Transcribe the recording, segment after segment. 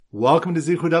Welcome to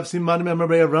Zichud Daf Siman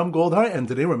Memorei Ram Goldhar, and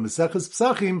today we're Maseches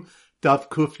Pesachim, Daf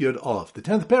Kuf Yud Aleph, the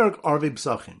 10th parak, Arvei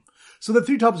Pesachim. So the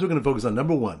three topics we're going to focus on.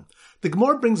 Number one, the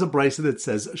Gemara brings a brisa that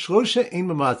says, Shlosha ein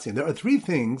mamatzin. There are three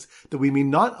things that we may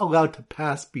not allow to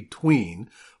pass between,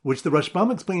 which the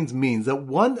Rashbam explains means that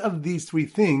one of these three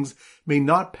things may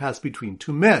not pass between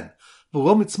two men.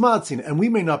 V'lo mitzmatzin, and we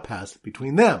may not pass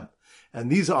between them. And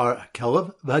these are a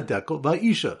kelev, v'hadekel,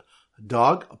 v'ha'isha, a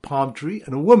dog, a palm tree,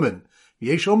 and a woman.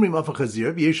 And some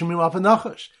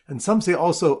say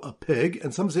also a pig,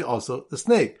 and some say also the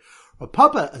snake.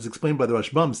 Papa, as explained by the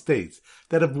Rashbam, states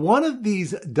that if one of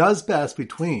these does pass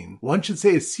between, one should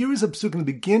say a series of psukim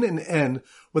begin and end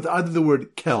with either the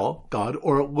word kel, God,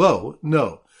 or lo,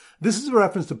 no. This is a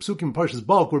reference to psukim Parshas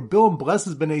Balak, where Bilam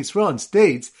blesses Bnei Yisrael and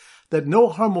states that no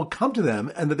harm will come to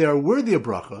them and that they are worthy of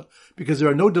bracha because there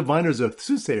are no diviners or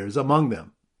soothsayers among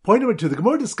them. Point number two, the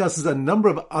Gemara discusses a number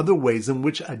of other ways in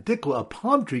which a dikla, a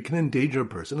palm tree, can endanger a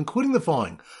person, including the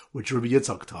following, which Rabbi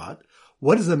Yitzchak taught.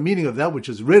 What is the meaning of that which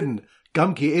is written,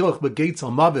 Gam ki elach b'geitz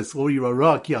al mavis lo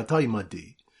yirara ki ata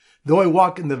imadi? Though I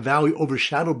walk in the valley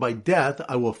overshadowed by death,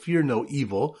 I will fear no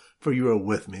evil, for you are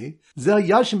with me. Zeh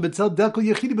yashim b'tzel dekel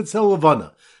yechidi b'tzel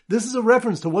levana. This is a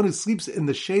reference to one who sleeps in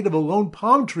the shade of a lone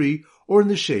palm tree or in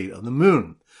the shade of the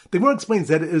moon. The Gemara explains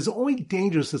that it is only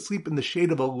dangerous to sleep in the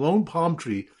shade of a lone palm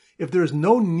tree if there is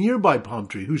no nearby palm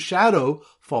tree whose shadow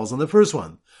falls on the first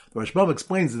one. The Rashbam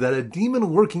explains that a demon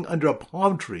lurking under a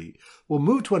palm tree will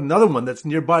move to another one that's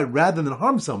nearby rather than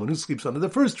harm someone who sleeps under the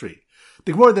first tree.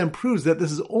 The Gemara then proves that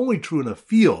this is only true in a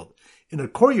field. In a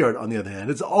courtyard, on the other hand,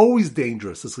 it's always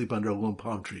dangerous to sleep under a lone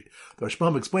palm tree. The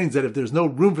Rashbam explains that if there's no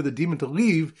room for the demon to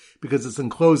leave because it's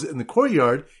enclosed in the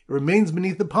courtyard, it remains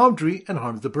beneath the palm tree and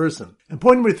harms the person. And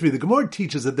point number three, the Gemara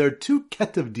teaches that there are two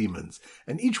ketev demons,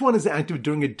 and each one is active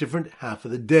during a different half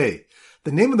of the day.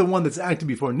 The name of the one that's active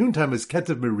before noontime is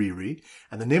ketev meriri,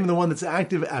 and the name of the one that's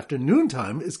active after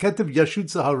noontime is ketev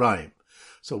yashut saharayim.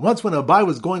 So once when Abai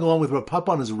was going along with Rav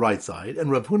Papa on his right side and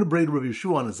Rav Huna braided Rav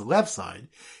Yeshua on his left side,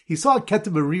 he saw a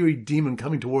Ketev Meriri demon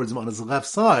coming towards him on his left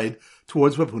side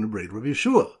towards Rav Huna braided Rav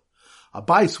Yeshua.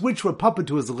 Abai switched Rav Papa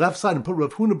to his left side and put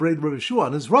Rav Huna braided Rav Yeshua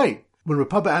on his right. When Rav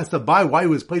Papa asked Abai why he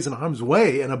was placed in harm's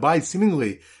way and Abai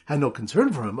seemingly had no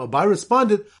concern for him, Abai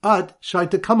responded, At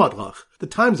shaita kamatlach. The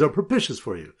times are propitious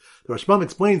for you. The Rashbam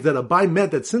explains that Abai meant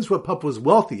that since Rav Papa was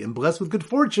wealthy and blessed with good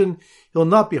fortune, he'll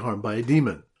not be harmed by a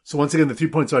demon. So once again, the 3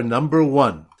 points are number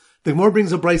one. The Gemara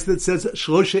brings a brisa that says,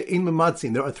 Shlosha ein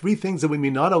mamatzin. There are three things that we may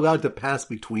not allow to pass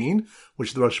between,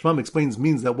 which the Rashbam explains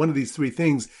means that one of these three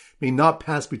things may not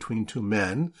pass between two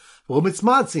men. V'lo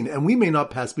mitzmatzin, and we may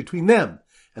not pass between them.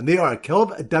 And they are a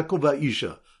kelev, a dekel,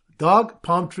 v'isha, a dog,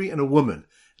 palm tree, and a woman.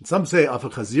 And some say af a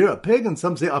chazir, a pig, and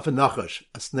some say af a nachash,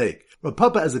 a snake. Rav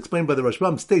Papa, as explained by the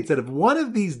Rashbam, states that if one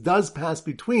of these does pass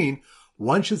between,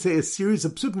 one should say a series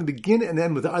of psukim begin and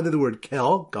end with either the word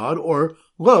kel, God, or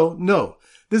lo, no.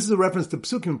 This is a reference to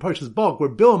psukim in Parshas Balak, where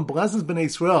Bilam blesses Bnei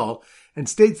Yisrael and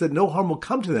states that no harm will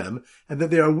come to them and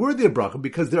that they are worthy of bracha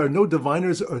because there are no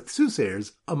diviners or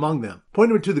soothsayers among them. Point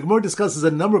number two, the Gemara discusses a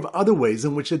number of other ways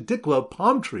in which a dikla,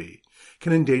 palm tree,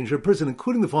 can endanger a person,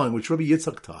 including the following, which Rabbi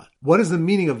Yitzchak taught. What is the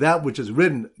meaning of that which is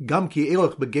written, Gam ki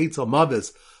elach b'geitz al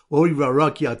mavis, lo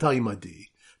yirara ki ata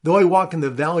imadi? Though I walk in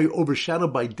the valley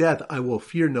overshadowed by death, I will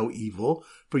fear no evil,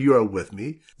 for you are with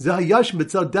me. This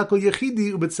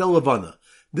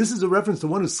is a reference to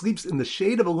one who sleeps in the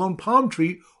shade of a lone palm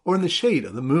tree or in the shade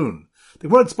of the moon. The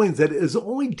Gemara explains that it is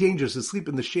only dangerous to sleep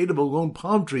in the shade of a lone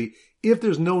palm tree if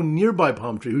there's no nearby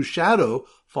palm tree whose shadow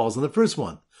falls on the first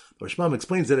one. The Rashbam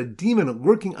explains that a demon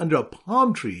lurking under a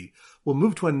palm tree will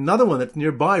move to another one that's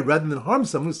nearby rather than harm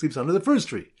someone who sleeps under the first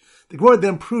tree. The Gemara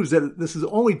then proves that this is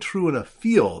only true in a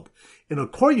field. In a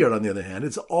courtyard, on the other hand,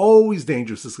 it's always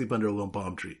dangerous to sleep under a lone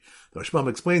palm tree. The Rashbam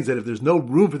explains that if there's no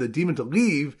room for the demon to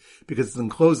leave because it's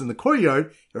enclosed in the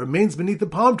courtyard, it remains beneath the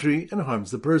palm tree and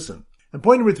harms the person. And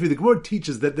point number three, the Gemara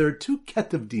teaches that there are two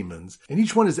ketev demons, and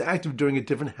each one is active during a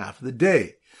different half of the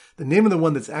day. The name of the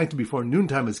one that's active before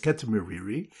noontime is ketev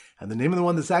meriri, and the name of the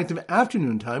one that's active after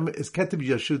noontime is ketev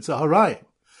yashut saharayim.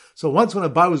 So once when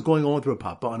Abai was going on with Rav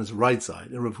Papa on his right side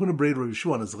and Rav Huna braided Rav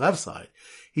Yeshua on his left side,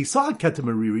 he saw a Ketev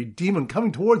Meriri demon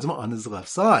coming towards him on his left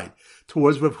side,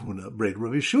 towards Rav Huna braided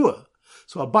Rav Yeshua.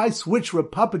 So Abai switched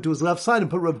Rav Papa to his left side and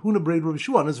put Rav Huna braided Rav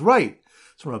Yeshua on his right.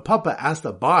 So when Rav Papa asked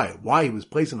Abai why he was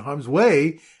placed in harm's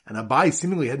way, and Abai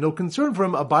seemingly had no concern for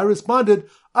him, Abai responded,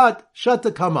 At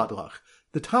shata kamatlach.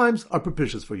 The times are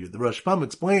propitious for you. The Rashbam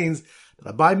explains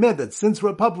that Abai meant that since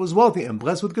Rav Papa was wealthy and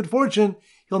blessed with good fortune,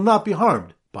 he'll not be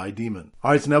harmed by demon.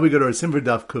 Alright, so now we go to our Simon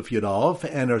Daf Kuf Yud Aleph,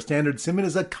 and our standard Simon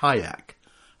is a kayak.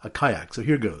 a kayak. So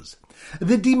here goes.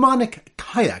 The demonic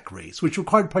kayak race, which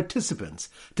required participants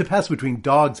to pass between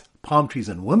dogs, palm trees,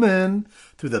 and women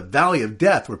through the valley of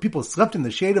death where people slept in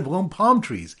the shade of lone palm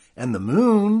trees and the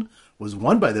moon, was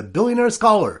won by the billionaire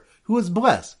scholar who was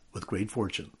blessed with great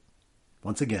fortune.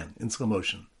 Once again, in slow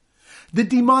motion. The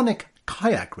demonic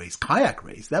kayak race,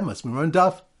 that must be run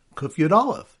Daf Kuf Yud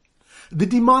Aleph. The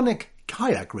demonic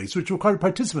kayak race, which required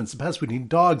participants to pass between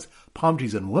dogs, palm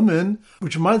trees, and women,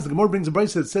 which reminds the Gemara brings a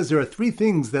brayso that says there are three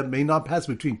things that may not pass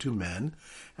between two men,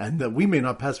 and that we may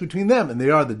not pass between them, and they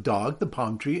are the dog, the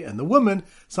palm tree, and the woman.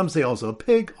 Some say also a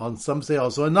pig, and some say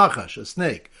also a nachash, a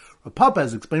snake. Rav Papa,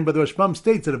 as explained by the Rashbam,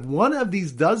 states that if one of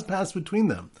these does pass between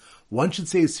them, one should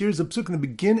say a series of psukim that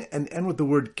begin and end with the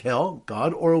word kel,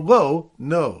 God, or lo,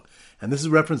 no. And this is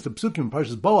a reference to psukim in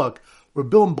Parshas Balak, where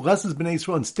Bilam blesses Bnei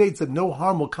Yisrael and states that no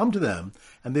harm will come to them,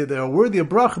 and they are worthy of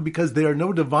bracha because there are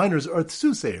no diviners or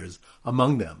soothsayers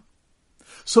among them.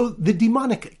 So the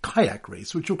demonic kayak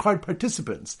race, which required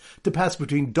participants to pass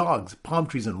between dogs, palm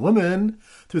trees, and women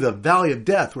through the valley of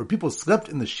death where people slept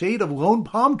in the shade of lone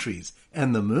palm trees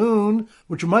and the moon,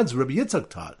 which reminds Rabbi Yitzchak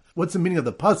taught. What's the meaning of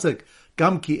the pasuk?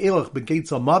 Gam ki elach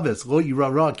begates al maves lo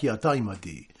yirara ki ata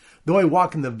imadi. Though I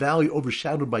walk in the valley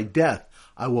overshadowed by death,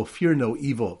 I will fear no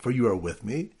evil, for you are with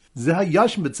me. This is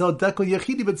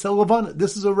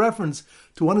a reference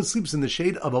to one who sleeps in the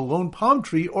shade of a lone palm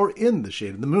tree or in the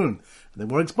shade of the moon. And the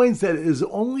Gemara explains that it is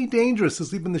only dangerous to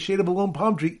sleep in the shade of a lone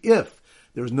palm tree if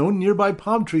there is no nearby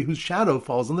palm tree whose shadow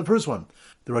falls on the first one.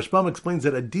 The Rashbam explains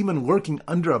that a demon lurking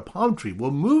under a palm tree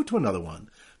will move to another one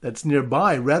that's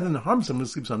nearby rather than harm someone who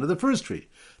sleeps under the first tree.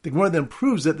 The Gemara then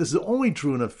proves that this is only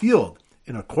true in a field.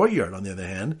 In a courtyard, on the other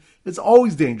hand, it's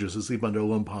always dangerous to sleep under a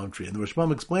lone palm tree. And the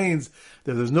Rashbam explains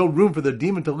that there's no room for the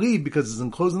demon to leave because it's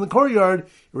enclosed in the courtyard, it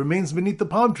remains beneath the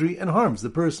palm tree and harms the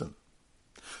person.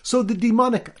 So the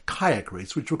demonic kayak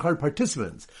race, which required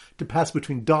participants to pass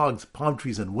between dogs, palm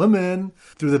trees, and women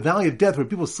through the valley of death where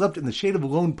people slept in the shade of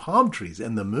lone palm trees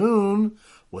and the moon,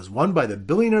 was won by the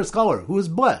billionaire scholar who was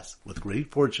blessed with great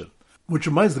fortune. Which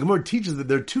reminds the Gemara teaches that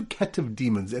there are two ketiv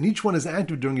demons, and each one is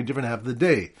active during a different half of the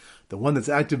day. The one that's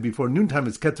active before noontime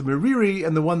is ketiv meriri,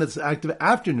 and the one that's active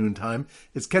after noontime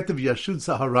is ketiv yashud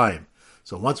saharayim.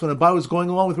 So once when Abai was going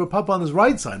along with Rav Papa on his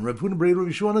right side, Rav Huna Brei Rav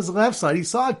Yeshua on his left side, he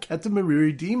saw a ketiv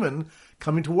meriri demon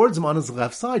coming towards him on his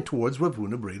left side, towards Rav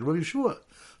Huna Brei Rav Yeshua.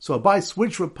 So Abai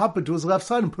switched Rav Papa to his left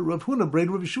side and put Rav Huna Brei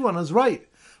Rav Yeshua on his right.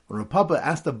 When Rav Papa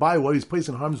asked Abai why he was placed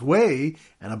in harm's way,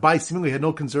 and Abai seemingly had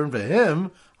no concern for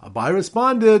him, Abai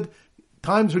responded,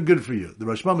 times are good for you. The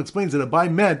Rashbam explains that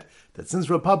Abai meant that since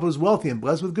Rav Papa was wealthy and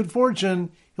blessed with good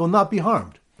fortune, he will not be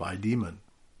harmed by a demon.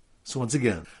 So once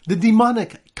again, the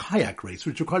demonic kayak race,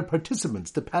 which required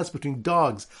participants to pass between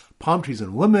dogs, palm trees,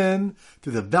 and women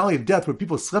through the valley of death where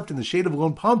people slept in the shade of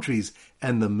lone palm trees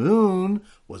and the moon,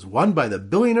 was won by the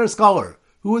billionaire scholar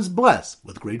who was blessed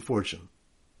with great fortune.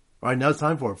 All right, now it's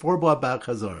time for a 4-block back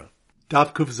Chazara.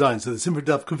 Daf Kuf Zayin. So the sim for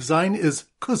Daf Kuf Zayin is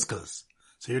couscous.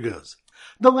 So here goes.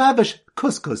 The lavish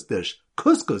couscous dish,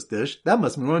 that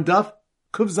must be on Daf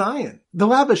Kuf Zayin. The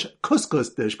lavish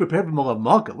couscous dish prepared from Olav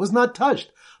Malka was not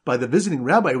touched by the visiting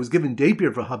rabbi who was given date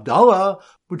beer for Havdalah,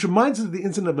 which reminds us of the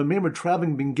incident of a member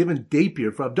traveling being given date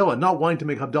beer for Havdalah, not wanting to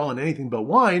make Havdalah in anything but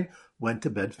wine, went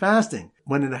to bed fasting.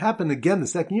 When it happened again the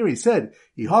second year, he said,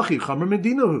 Ihachi chamer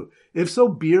medinahu. If so,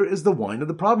 beer is the wine of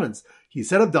the province. He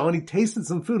said Havdalah and he tasted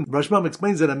some food. Rashbam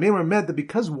explains that a member meant that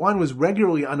because wine was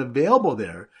regularly unavailable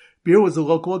there, beer was the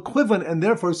local equivalent and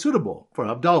therefore suitable for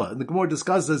Havdalah. And the Gemara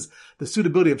discusses the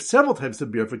suitability of several types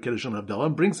of beer for Kiddush and Havdalah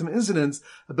and brings some incidents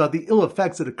about the ill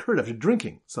effects that occurred after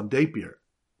drinking some date beer.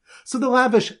 So the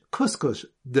lavish couscous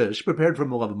dish prepared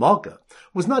from Olav Malka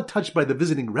was not touched by the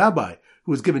visiting rabbi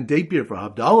who was given date beer for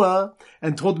Havdalah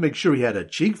and told to make sure he had a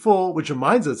cheekful, which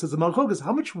reminds us, as a malchokas,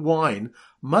 how much wine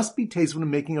must be tasted when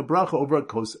making a bracha over a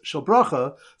kos shel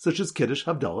bracha, such as Kiddush,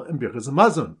 Havdalah, and Birchas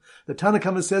Hamazon. The Tana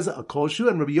Kama says a kolshu,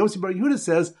 and Rabbi Yossi Bar Yehuda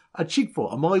says a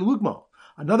cheekful, a malei lugma.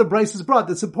 Another brayso is brought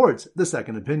that supports the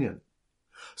second opinion.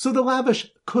 So the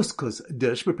lavish couscous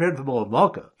dish prepared from Olav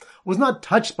Malka was not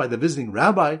touched by the visiting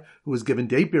rabbi who was given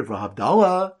date beer for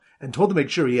Havdalah and told to make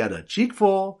sure he had a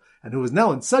cheekful, and who was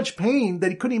now in such pain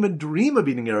that he couldn't even dream of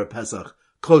eating Erev Pesach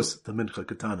close to Mincha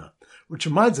Katana. Which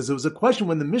reminds us, it was a question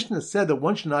when the Mishnah said that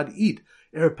one should not eat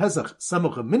Erev Pesach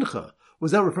Samuch Mincha.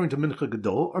 Was that referring to Mincha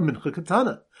Gadol or Mincha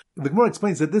Katana? The Gemara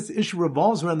explains that this issue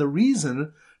revolves around the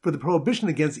reason for the prohibition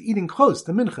against eating close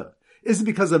to Mincha. Is it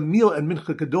because a meal at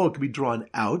Mincha Gadol can be drawn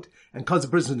out and cause a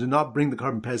person to not bring the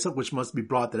Karban Pesach, which must be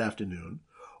brought that afternoon?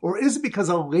 Or is it because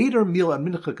a later meal at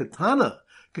Mincha Katana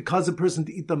could cause a person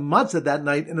to eat the matzah that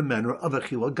night in a manner of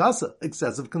achila gasa,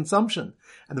 excessive consumption.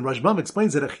 And the Rashbam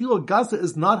explains that achila gasa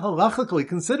is not halachically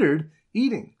considered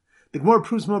eating. The Gemara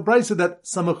proves from a brisa that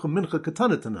samach mincha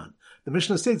katana tanan. The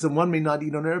Mishnah states that one may not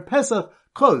eat on Erev Pesach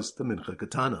close to mincha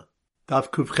katana. Daf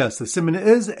Kufches. The siman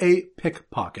is a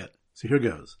pickpocket. So here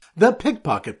goes. The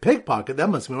pickpocket, that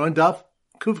must be on Daf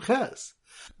Kufches.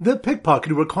 The pickpocket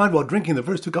who reclined while drinking the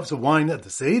first 2 cups of wine at the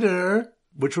Seder,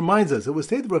 which reminds us, it was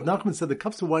stated that Rav Nachman said the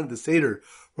cups of wine at the Seder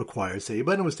require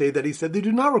Seba, and it was stated that he said they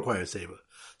do not require Seba.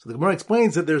 So the Gemara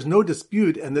explains that there's no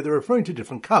dispute and that they're referring to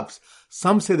different cups.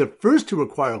 Some say the first 2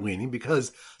 require leaning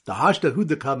because the hashda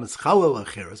hudaka mischalel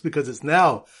acheres, because it's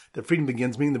now that freedom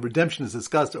begins, meaning the redemption is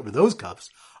discussed over those cups.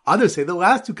 Others say the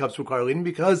last 2 cups require leaning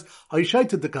because it's at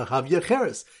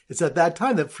that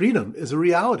time that freedom is a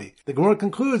reality. The Gemara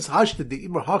concludes, now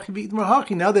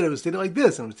that it was stated like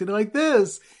this, and it was stated like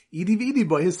this,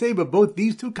 by his seba, both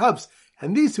these 2 cups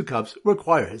and these 2 cups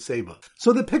require his seba.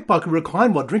 So the pickpocket who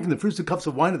reclined while drinking the first 2 cups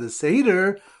of wine at the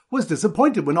Seder was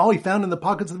disappointed when all he found in the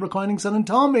pockets of the reclining son and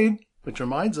Talmud, which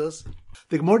reminds us,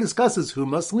 the Gemara discusses who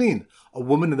must lean. A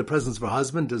woman in the presence of her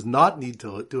husband does not need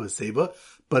to do a seba,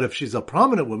 but if she's a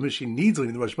prominent woman, she needs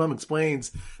leaning. The Rashbam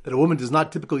explains that a woman does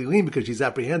not typically lean because she's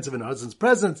apprehensive in her husband's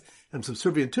presence and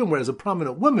subservient to him, whereas a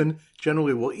prominent woman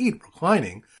generally will eat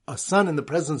reclining. A son in the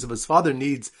presence of his father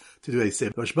needs to do a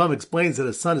seba. The Rashbam explains that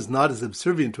a son is not as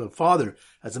subservient to a father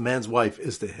as a man's wife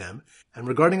is to him. And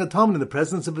regarding a Talmud in the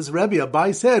presence of his Rebbe,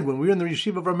 Abai said, when we were in the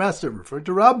yeshiva of our master, referring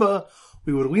to Rabbah,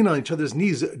 we would lean on each other's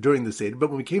knees during the Seder, but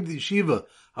when we came to the yeshiva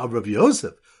of Rav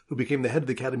Yosef, who became the head of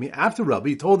the academy after Rabbi,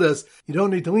 he told us, you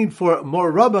don't need to lean for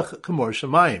more Rabbach kamor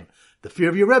Shamayim. The fear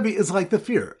of your Rebbe is like the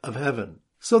fear of heaven.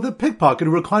 So the pickpocket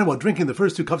who reclined while drinking the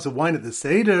first 2 cups of wine at the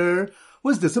Seder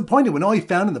was disappointed when all he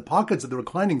found in the pockets of the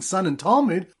reclining son and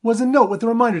Talmud was a note with a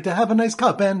reminder to have a nice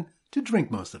cup and to drink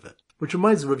most of it. Which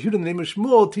reminds us, Rav Yehuda in the name of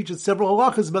Shmuel teaches several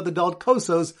halachas about the dal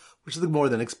kosos, which the Gemara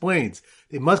then explains.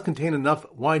 They must contain enough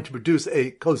wine to produce a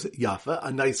kos yafa,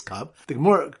 a nice cup. The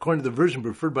Gemara, according to the version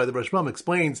preferred by the Rashbam,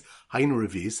 explains hainu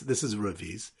revis. This is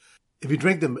revis. If he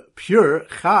drank them pure,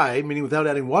 chai, meaning without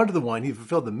adding water to the wine, he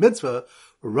fulfilled the mitzvah.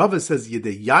 Where Rava says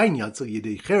yedei yain yatza,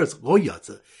 yedei cheres lo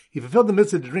yatza. He fulfilled the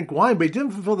mitzvah to drink wine, but he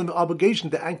didn't fulfill the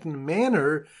obligation to act in a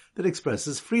manner that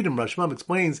expresses freedom. Rashbam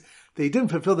explains that he didn't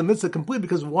fulfill the mitzvah completely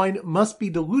because wine must be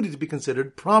diluted to be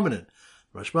considered prominent.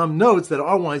 Rashbam notes that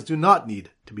our wines do not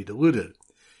need to be diluted.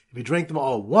 If he drank them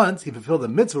all at once, he fulfilled the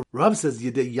mitzvah. Rav says,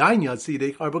 Yedei yain yatsa,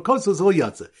 yedei arba kosos lo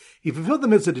yatsa. He fulfilled the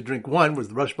mitzvah to drink wine, whereas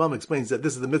the Rashbam explains that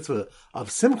this is the mitzvah of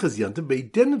Simchas Yantiv, but he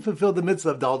didn't fulfill the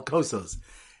mitzvah of Dal Kosos.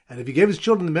 And if he gave his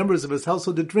children, the members of his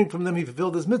household, to drink from them, he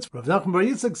fulfilled his mitzvah. Rav Nachman Bar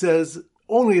Yitzchak says,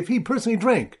 only if he personally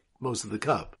drank most of the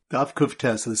cup. Daf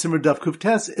Kuftes. So the Simmer Daf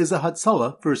Kuftes is a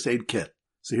Hatzalah first aid kit.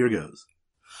 So here goes.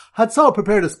 Hatzalah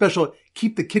prepared a special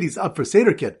keep the kiddies up for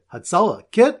Seder kit. Hatzalah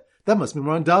kit? That must be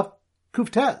more on Daf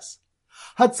Kuftes.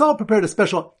 Hatzalah prepared a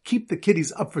special keep the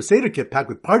kiddies up for Seder kit packed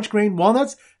with parched grain,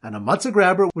 walnuts, and a matzah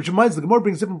grabber, which reminds the Gemara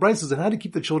brings different prices on how to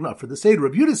keep the children up for the Seder.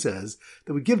 Rav Yehuda says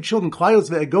that we give children klayos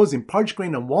ve'egozim, parched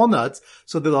grain and walnuts,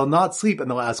 so that they'll not sleep and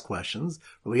they'll ask questions.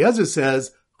 Rav Eliezer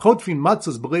says, Chotfin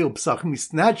matzos b'leil Pesachim, we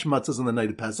snatch matzos on the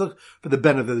night of Pesach for the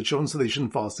benefit of the children so they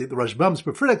shouldn't fall asleep. The Rashbam's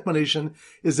preferred explanation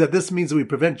is that this means that we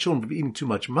prevent children from eating too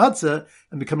much matzah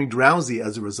and becoming drowsy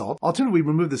as a result. Alternatively, we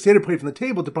remove the Seder plate from the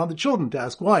table to prompt the children to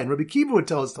ask why. And Rabbi Kiva would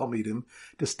tell his Talmidim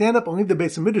to stand up and leave the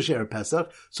Beis HaMikdash Erev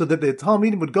Pesach so that the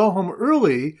Talmidim would go home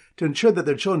early to ensure that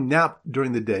their children nap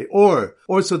during the day, or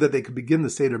so that they could begin the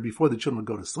Seder before the children would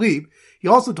go to sleep. He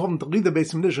also told them to leave the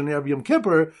Beis HaMikdash on Erev Yom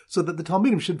Kippur so that the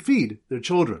Talmidim should feed their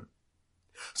children.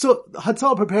 So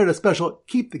Hatzalah prepared a special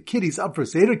keep the kiddies up for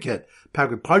Seder kit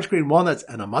packed with parched grain, walnuts,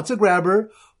 and a matzah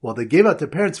grabber, while they gave out to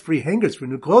parents free hangers for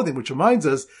new clothing, which reminds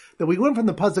us that we learn from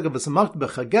the pasuk of V'samachta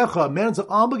b'chagecha, a man is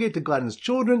obligated to gladden his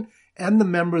children and the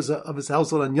members of his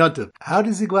household on Yontif. How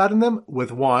does he gladden them?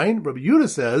 With wine. Rabbi Yehuda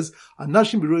says,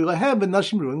 Anashim b'ru'in lahem and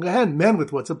Nashim b'ru'in lahen, men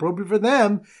with what's appropriate for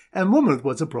them and women with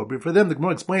what's appropriate for them. The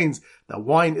Gemara explains that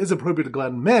wine is appropriate to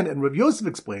gladden men, and Rabbi Yosef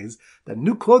explains that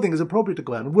new clothing is appropriate to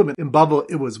gladden women. In Babel,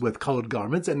 it was with colored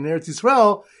garments, and in Eretz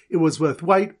Yisrael, it was with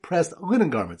white pressed linen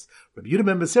garments. Rabbi Yehuda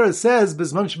ben Beseres says,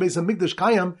 Bizman shebeis hamikdash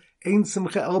kayam ein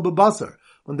simcha el b'basar.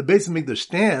 When the Beis HaMikdash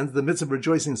stands, the mitzvah of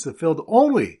rejoicing is fulfilled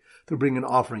only through bringing an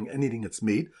offering and eating its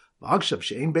meat. But now that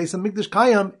the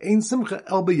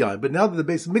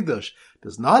Beis HaMikdash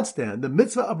does not stand, the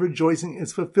mitzvah of rejoicing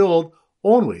is fulfilled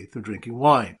only through drinking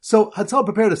wine. So Hatzal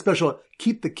prepared a special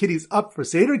Keep the Kiddies Up for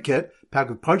Seder kit packed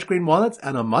with parched grain walnuts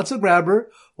and a matzah grabber,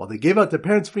 while they gave out their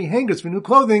parents free hangers for new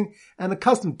clothing and a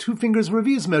custom 2 fingers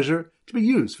revius measure to be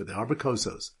used for the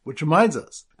harbakosos. Which reminds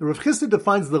us, the Rav Chisda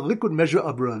defines the liquid measure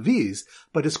of revius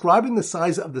by describing the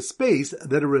size of the space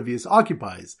that a revius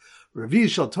occupies. Revius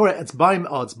shel Torah etzbaim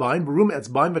al etzbaim, berum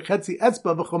etzbaim v'chetzi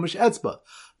etzba v'chomish etzba.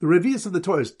 The revius of the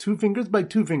Torah is 2 fingers by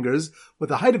 2 fingers,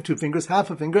 with a height of 2 fingers, half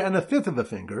a finger, and a fifth of a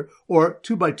finger, or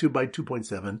 2 by 2 by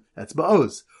 2.7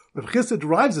 etzbaos. Rav Chisda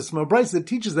derives this from a brayso that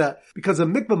teaches that because a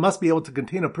mikveh must be able to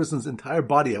contain a person's entire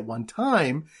body at one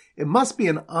time, it must be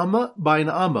an amma by an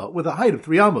amma with a height of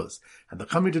 3 amos. And the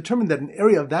Chachamim determined that an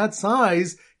area of that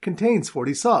size contains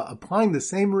 40 sah. Applying the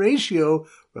same ratio,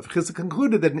 Rav Chisda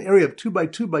concluded that an area of 2 by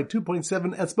 2 by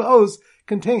 2.7 etzbaos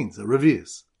contains a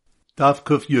revius. Daf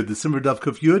Kuf Yud. The Simmer Daf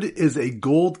Kuf Yud is a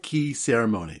gold key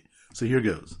ceremony. So here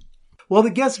goes. While the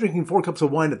guests are drinking 4 cups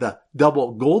of wine at the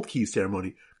double gold key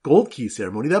ceremony,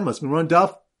 that must be on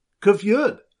Daf Kuf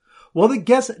Yud. While the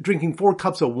guests drinking 4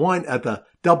 cups of wine at the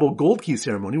double gold key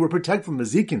ceremony were protected from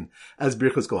mazikin, as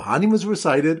Birchas Kohanim was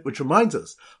recited, which reminds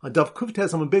us, on Daf Kuf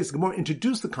Tes Amud Beis, Gemara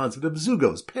introduced the concept of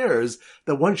zugos, pairs,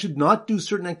 that one should not do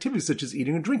certain activities such as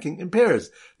eating or drinking in pairs.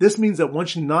 This means that one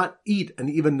should not eat an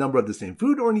even number of the same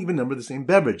food or an even number of the same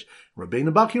beverage.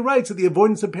 Rabbeinu Bachya writes that the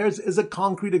avoidance of pairs is a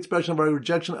concrete expression of our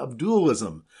rejection of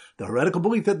dualism, the heretical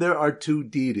belief that there are 2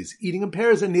 deities. Eating in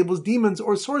pairs enables demons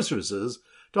or sorceresses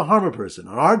to harm a person.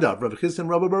 On our daf, Rav Chisda and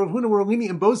Rabbi Baruch Huna were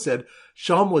lenient and both said,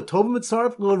 Shalom l'tov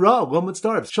mitzaref l'ra lo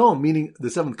mitzaref. Shalom, meaning the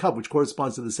 7th cup, which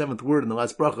corresponds to the 7th word in the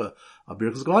last bracha of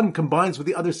Birchas Kohanim, combines with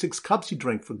the other 6 cups you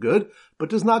drank for good, but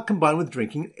does not combine with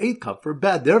drinking 8 cup for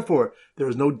bad. Therefore, there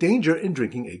is no danger in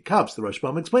drinking 8 cups. The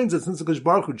Rashbam explains that since the Kodesh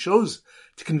Baruch Hu chose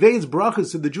to convey his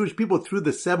brachas to the Jewish people through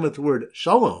the 7th word,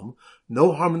 Shalom,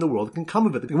 no harm in the world can come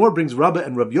of it. The Gemara brings Rabbah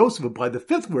and Rav Yosef apply the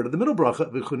 5th word of the middle bracha,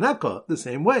 v'chuneka, the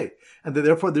same way, and that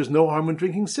therefore there's no harm in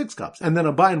drinking 6 cups. And then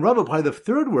Abai and Rabbah apply the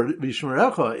 3rd word,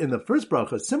 v'shmerecha, in the first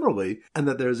bracha similarly, and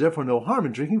that there is therefore no harm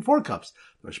in drinking 4 cups.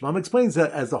 The Rashbam explains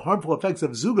that as the harmful effects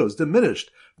of zugos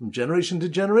diminished from generation to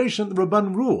generation, the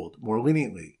Rabban ruled more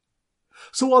leniently.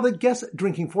 So while the guests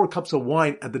drinking 4 cups of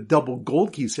wine at the double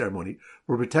gold key ceremony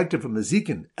were protected from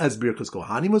mazikin, as Birchas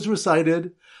Kohanim was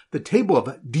recited, the table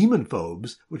of demon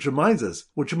phobes, which reminds us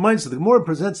that the Gemara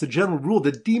presents the general rule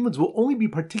that demons will only be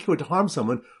particular to harm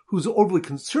someone who's overly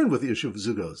concerned with the issue of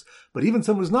zugos, but even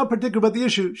someone who's not particular about the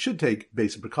issue should take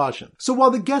basic precaution. So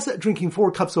while the guests drinking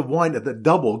 4 cups of wine at the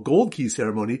double gold key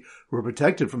ceremony were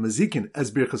protected from mazikin,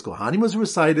 as Birchas Kohanim was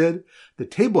recited, the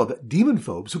table of demon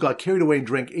phobes who got carried away and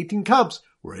drank 18 cups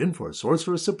were in for a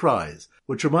sorcerer's surprise.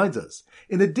 Which reminds us,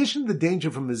 in addition to the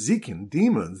danger from mazikin,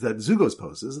 demons, that zugos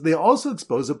poses, they also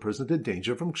expose a person to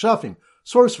danger from kshafim,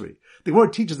 sorcery. The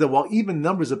Gemara teaches that while even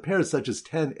numbers of pairs such as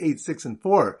 10, 8, 6, and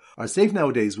 4 are safe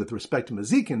nowadays with respect to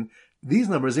mazikin, these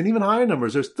numbers and even higher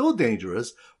numbers are still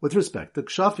dangerous with respect to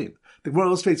kshafim. The Gemara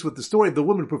illustrates with the story of the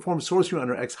woman who performed sorcery on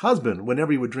her ex-husband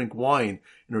whenever he would drink wine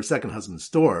in her second husband's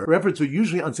store. Her efforts were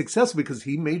usually unsuccessful because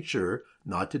he made sure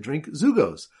not to drink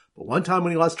zugos. But one time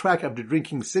when he lost track after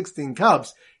drinking 16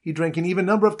 cups, he drank an even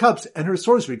number of cups, and her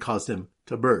sorcery caused him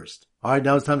to burst. Alright,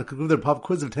 now it's time to conclude the pop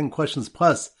quiz of 10 questions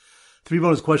plus 3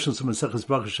 bonus questions from Maseches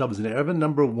Brachos Shabbos and Erevin.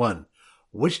 Number 1.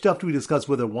 Which daf do we discuss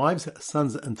whether wives,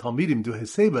 sons, and talmidim do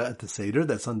heseba at the Seder?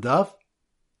 That's on daf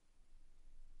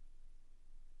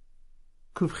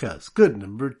Kufches. Good.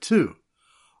 Number 2.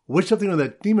 Which daf do we know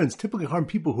that demons typically harm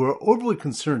people who are overly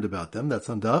concerned about them? That's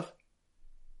on daf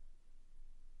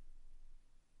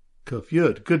Kuf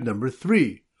Yud. Good. Number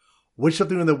 3. Which daf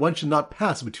do we know that one should not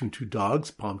pass between 2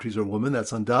 dogs, palm trees, or women?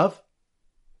 That's on daf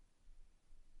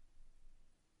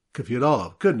Kuf Yud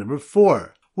Aleph. Good. Number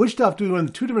 4. Which daf do we learn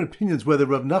 2 different opinions whether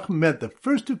Rav Nachman meant the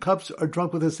first 2 cups are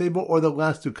drunk with a seba or the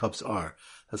last 2 cups are?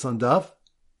 That's on daf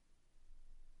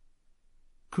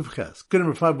Kufches. Good.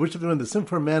 Number 5. Which daf do we learn the sin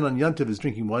for a man on Yantiv is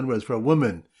drinking wine, whereas for a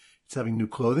woman it's having new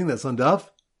clothing? That's on daf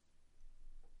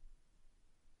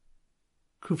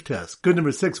Kuftes. Good.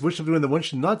 Number 6. Which daf do we learn that one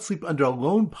should not sleep under a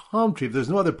lone palm tree if there's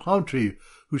no other palm tree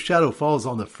whose shadow falls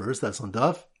on the first? That's on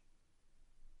daf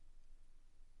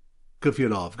Kuf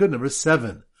Yud Aleph. Good. Number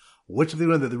 7. Which of the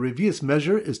one that the revius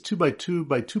measure is 2 by 2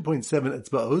 by 2.7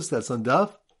 etzbaos? That's on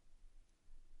daf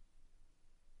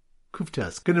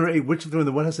Kuftes. Good. Number 8. Which of the one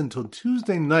that one has until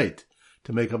Tuesday night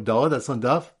to make Havdalah? That's on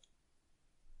daf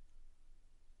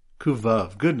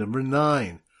Kuvav. Good. Number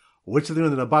 9. Which of the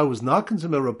one that Abai was not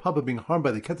concerned about Rav Papa being harmed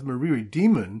by the Keter Meriri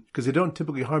demon because they don't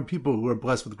typically harm people who are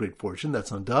blessed with great fortune?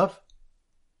 That's on daf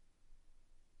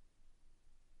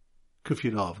Kuf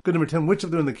Yud Aleph. Good. Number 10. Which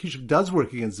of the one the Kishuk does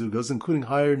work against zugos, including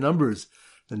higher numbers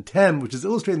Then 10, which is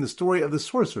illustrating the story of the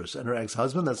sorceress and her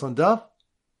ex-husband. That's on Daf.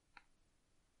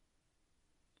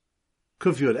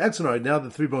 Kufiyot Exonard. Now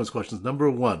the 3 bonus questions. Number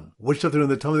 1. Which chapter in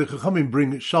the Talmud Chachamim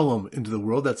bring Shalom into the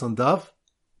world? That's on Daf.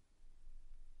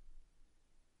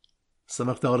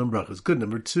 Samach Daled and Brachos. Good.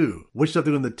 Number 2. Which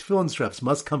chapter in the tefillin straps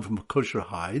must come from kosher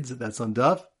hides? That's on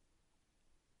Daf.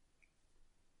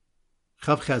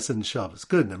 Chav Chesed and Shabbos.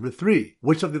 Good. Number 3.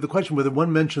 Which chapter the question whether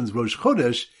one mentions Rosh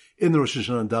Chodesh in the Rosh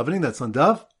Hashanah davening? That's on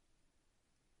Daf.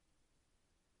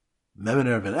 Mem and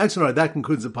Erev and Exonard. That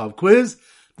concludes the pop quiz.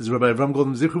 This is Rabbi Avram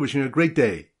Golden Zichru wishing you a great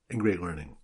day and great learning.